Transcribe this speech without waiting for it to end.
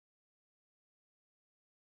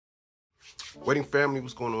Wedding family,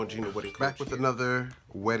 what's going on? Gina Wedding Coach back with another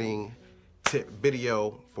wedding tip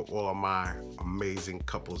video for all of my amazing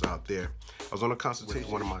couples out there. I was on a consultation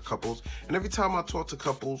with one of my couples, and every time I talk to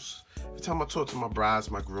couples, every time I talk to my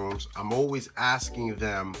brides, my grooms, I'm always asking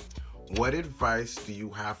them, what advice do you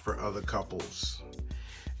have for other couples?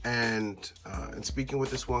 And speaking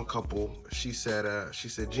with this one couple, she said,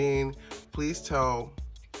 Gene, please tell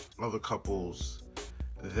other couples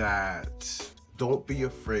that don't be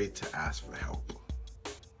afraid to ask for help,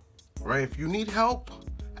 right? If you need help,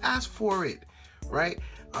 ask for it, right?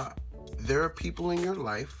 There are people in your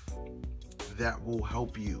life that will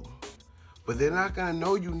help you, but they're not gonna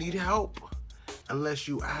know you need help unless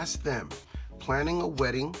you ask them. Planning a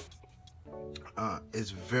wedding is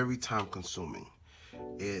very time consuming.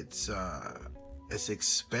 It's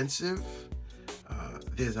expensive.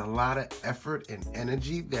 There's a lot of effort and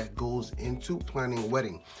energy that goes into planning a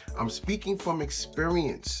wedding. I'm speaking from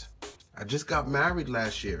experience. I just got married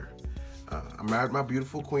last year. I married my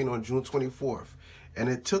beautiful queen on June 24th. And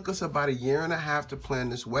it took us about 1.5 years to plan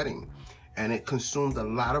this wedding. And it consumed a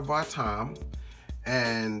lot of our time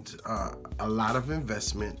and a lot of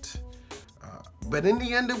investment. But in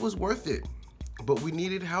the end, it was worth it. But we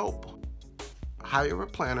needed help. Hire a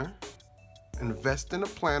planner, invest in a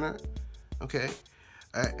planner, okay?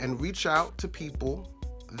 And reach out to people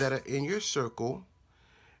that are in your circle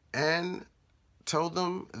and tell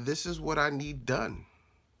them, this is what I need done.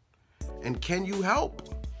 And can you help?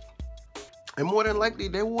 And more than likely,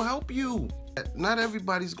 they will help you. Not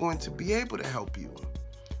everybody's going to be able to help you,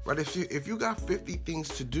 right? If you got 50 things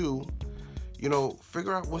to do, you know,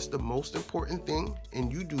 figure out what's the most important thing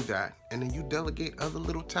and you do that, and then you delegate other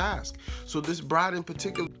little tasks. So this bride in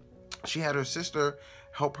particular, she had her sister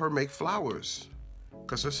help her make flowers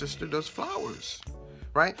because her sister does flowers,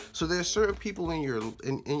 right? So there's certain people in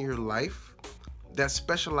your life that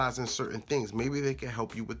specialize in certain things. Maybe they can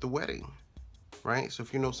help you with the wedding, right? So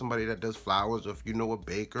if you know somebody that does flowers, or if you know a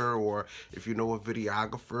baker, or if you know a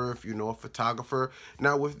videographer, if you know a photographer.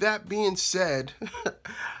 Now, with that being said,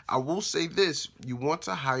 I will say this: you want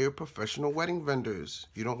to hire professional wedding vendors.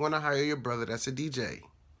 You don't want to hire your brother that's a DJ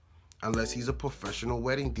unless he's a professional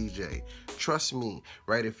wedding DJ. Trust me,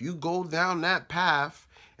 right? If you go down that path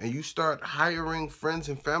and you start hiring friends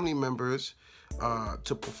and family members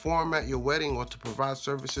to perform at your wedding or to provide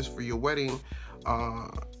services for your wedding,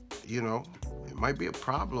 you know, it might be a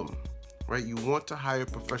problem, right? You want to hire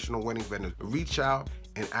professional wedding vendors. Reach out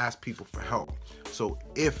and ask people for help. So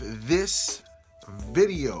if this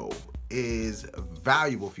video is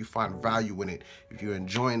valuable, if you find value in it, if you're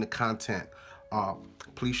enjoying the content,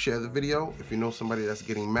 please share the video. If you know somebody that's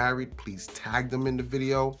getting married, please tag them in the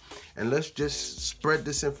video, and let's just spread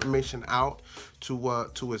this information out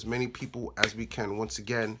to as many people as we can. Once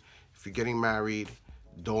again, if you're getting married,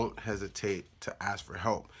 don't hesitate to ask for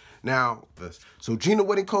help. Now, so Gina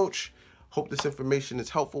Wedding Coach, hope this information is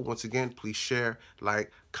helpful. Once again, please share,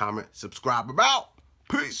 like, comment, subscribe.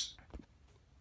 Peace.